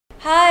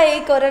Hi,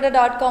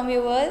 Korada.com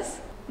viewers.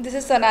 This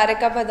is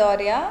Sonarika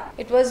Bhadoria.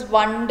 It was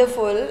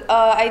wonderful.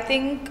 I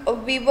think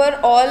we were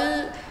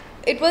all.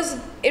 It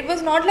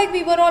was not like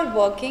we were all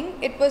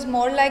working. It was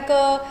more like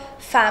a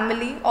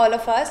family, all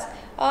of us.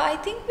 I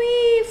think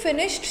we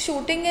finished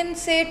shooting in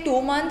say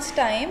 2 months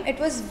time. It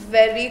was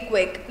very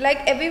quick.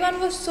 Like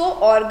everyone was so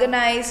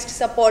organized,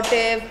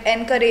 supportive,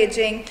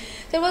 encouraging.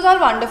 So it was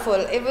all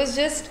wonderful. It was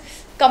just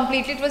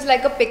completely. It was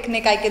like a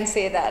picnic. I can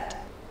say that.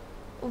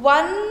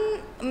 One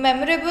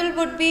memorable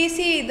would be,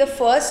 see, the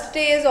first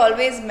day is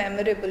always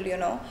memorable.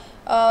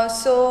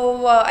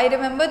 I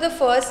remember the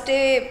first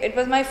day, it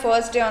was my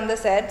first day on the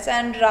sets,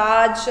 and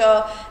Raj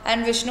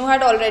and Vishnu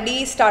had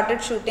already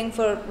started shooting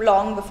for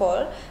long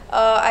before.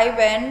 I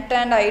went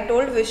and I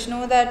told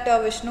Vishnu that,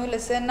 Vishnu,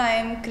 listen, I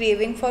am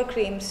craving for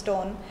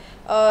creamstone.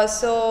 Raj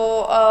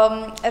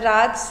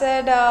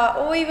said,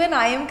 oh, even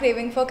I am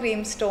craving for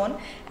creamstone,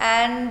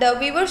 and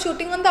we were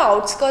shooting on the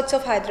outskirts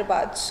of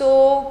Hyderabad.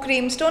 So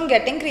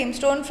getting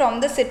creamstone from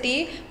the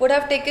city would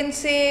have taken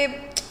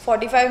say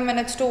 45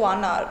 minutes to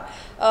 1 hour.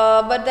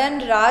 But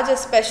then Raj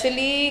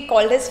especially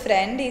called his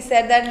friend. He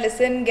said that,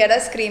 listen, get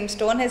us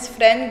creamstone. His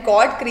friend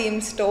got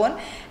creamstone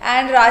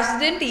and Raj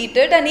didn't eat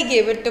it and he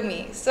gave it to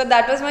me. So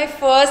that was my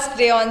first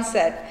day on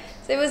set.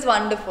 So it was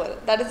wonderful.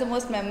 That is the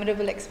most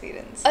memorable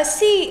experience.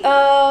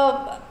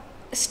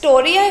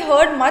 Story I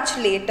heard much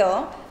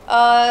later.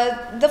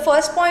 The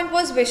first point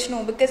was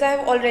Vishnu, because I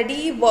have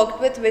already worked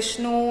with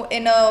Vishnu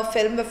in a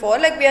film before.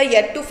 Like, we are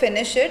yet to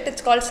finish it.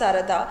 It's called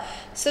Sarada.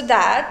 So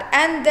that,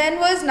 and then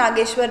was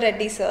Nageshwar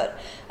Reddy sir.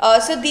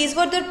 So these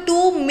were the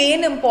two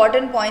main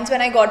important points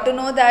when I got to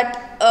know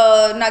that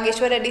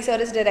Nageshwar Reddy sir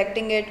is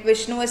directing it,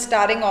 Vishnu is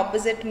starring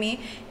opposite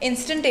me.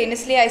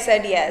 Instantaneously I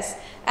said yes.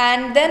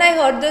 And then I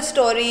heard the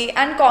story,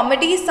 and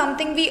comedy is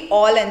something we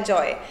all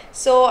enjoy.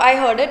 So I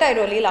heard it, I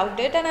really loved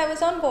it, and I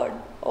was on board.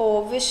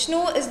 Oh,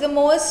 Vishnu is the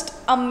most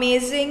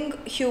amazing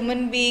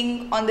human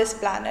being on this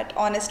planet,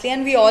 honestly,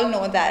 and we all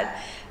know that.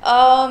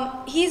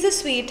 He's a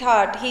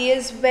sweetheart. He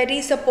is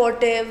very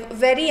supportive,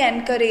 very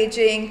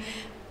encouraging,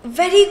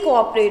 very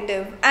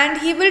cooperative, and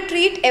he will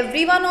treat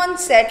everyone on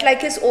set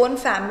like his own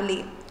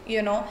family.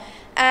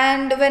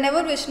 And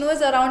whenever Vishnu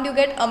is around, you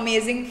get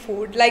amazing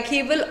food. Like,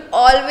 he will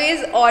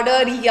always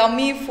order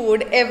yummy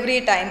food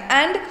every time,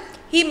 and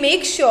he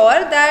makes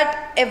sure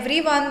that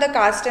everyone, the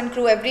cast and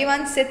crew,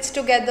 everyone sits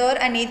together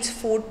and eats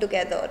food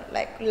together,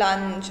 like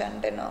lunch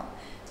and dinner.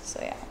 So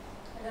yeah.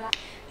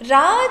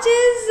 Raj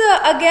is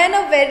again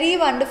a very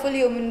wonderful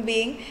human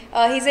being.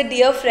 He's a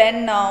dear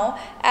friend now,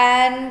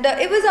 and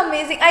it was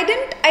amazing. I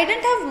didn't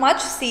have much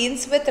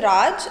scenes with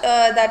Raj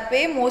that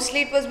way.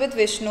 Mostly it was with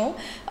Vishnu,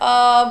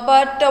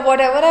 but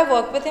whatever I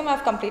worked with him,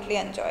 I've completely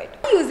enjoyed.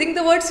 I'm using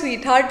the word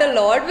sweetheart a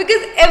lot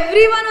because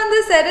everyone on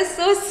the set is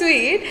so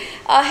sweet.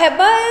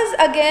 Heba is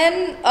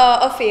again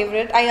a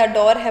favorite. I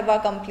adore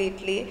Heba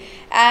completely,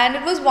 and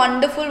it was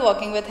wonderful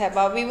working with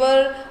Heba. We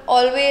were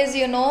always,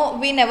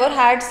 we never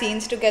had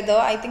scenes together.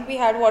 I think we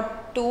had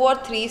 2 or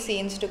 3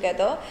 scenes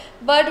together,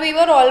 but we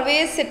were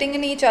always sitting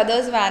in each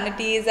other's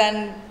vanities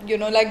and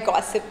like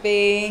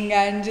gossiping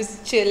and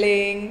just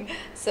chilling.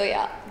 So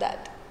yeah,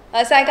 that.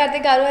 Sai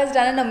Karthik Garu has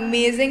done an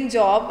amazing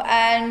job,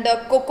 and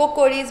Coco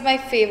Kori is my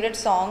favorite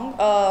song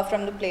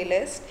from the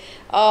playlist.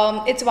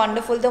 It's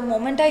wonderful. The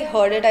moment I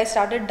heard it, I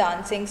started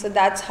dancing, so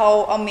that's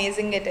how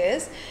amazing it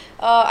is.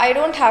 I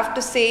don't have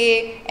to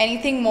say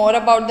anything more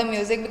about the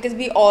music because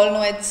we all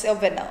know it's a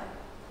winner.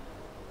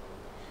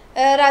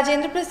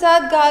 Rajendra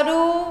Prasad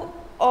Garu,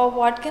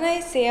 what can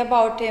I say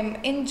about him?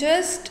 In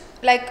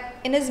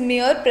his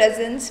mere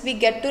presence, we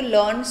get to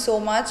learn so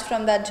much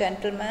from that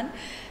gentleman.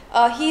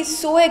 He's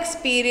so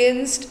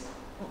experienced,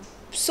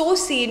 so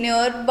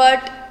senior,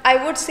 but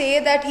I would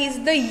say that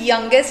he's the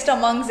youngest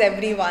amongst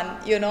everyone,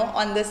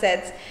 on the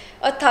sets.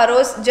 A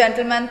thorough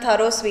gentleman,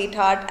 thorough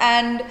sweetheart,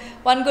 and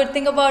one good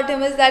thing about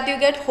him is that you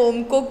get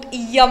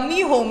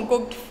yummy home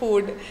cooked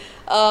food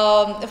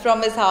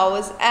from his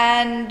house,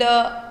 and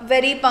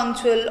very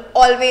punctual,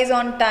 always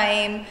on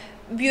time,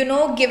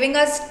 giving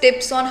us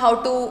tips on how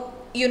to,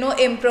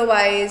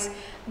 improvise.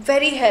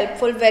 Very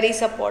helpful, very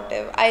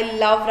supportive. I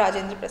love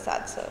Rajendra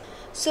Prasad sir.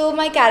 So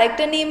my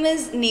character name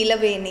is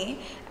Neelaveni,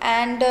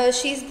 and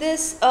she's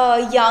this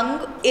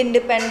young,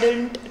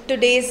 independent,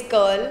 today's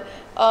girl,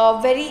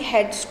 very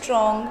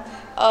headstrong.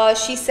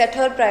 She set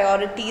her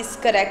priorities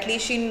correctly.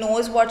 She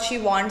knows what she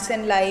wants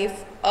in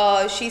life.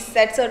 She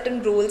sets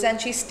certain rules and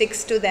she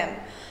sticks to them.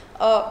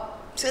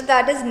 So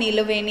that is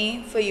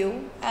Neelaveni for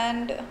you.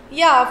 And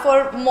yeah,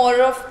 for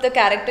more of the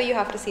character, you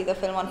have to see the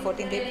film on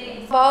 14th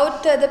April.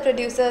 About the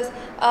producers,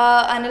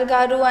 Anil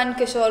Garu and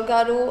Kishore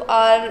Garu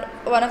are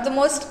one of the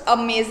most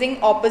amazing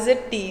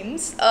opposite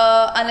teams.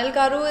 Anil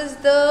Garu is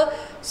the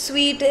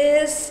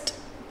sweetest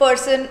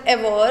person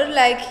ever.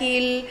 Like,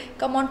 he'll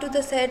come onto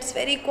the sets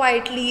very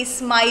quietly,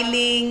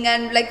 smiling,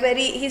 and like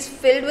he's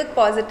filled with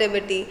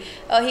positivity.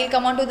 He'll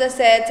come onto the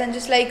sets and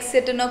just like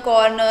sit in a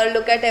corner,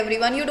 look at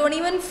everyone. You don't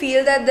even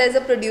feel that there's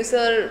a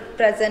producer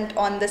present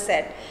on the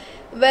set.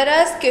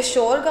 Whereas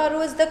Kishore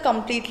Garu is the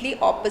completely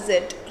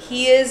opposite.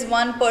 He is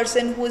one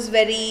person who is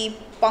very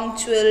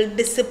punctual,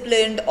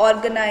 disciplined,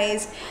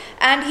 organized,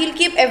 and he'll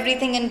keep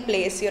everything in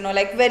place, you know,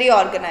 like very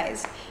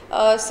organized.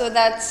 So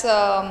that's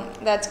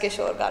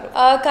Kishore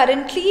Garu.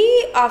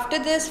 Currently, after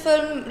this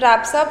film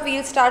wraps up,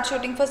 we'll start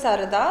shooting for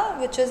Sarada,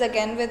 which is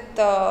again with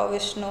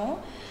Vishnu,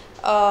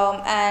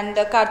 and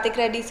Karthik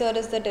Reddy sir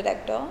is the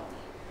director.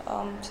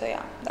 So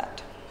yeah,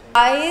 that.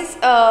 Guys,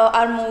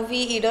 our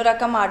movie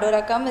EedoRakam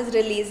AadoRakam is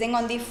releasing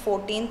on the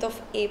 14th of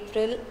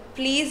April.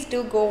 Please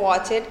do go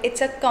watch it.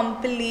 It's a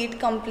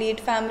complete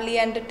family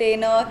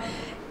entertainer.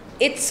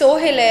 It's so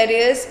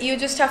hilarious. You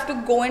just have to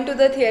go into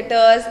the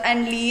theaters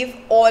and leave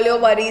all your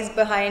worries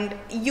behind.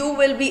 You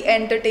will be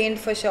entertained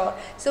for sure.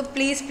 So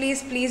please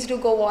do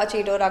go watch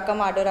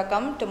EedoRakam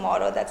AadoRakam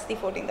tomorrow. That's the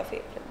 14th of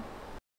April.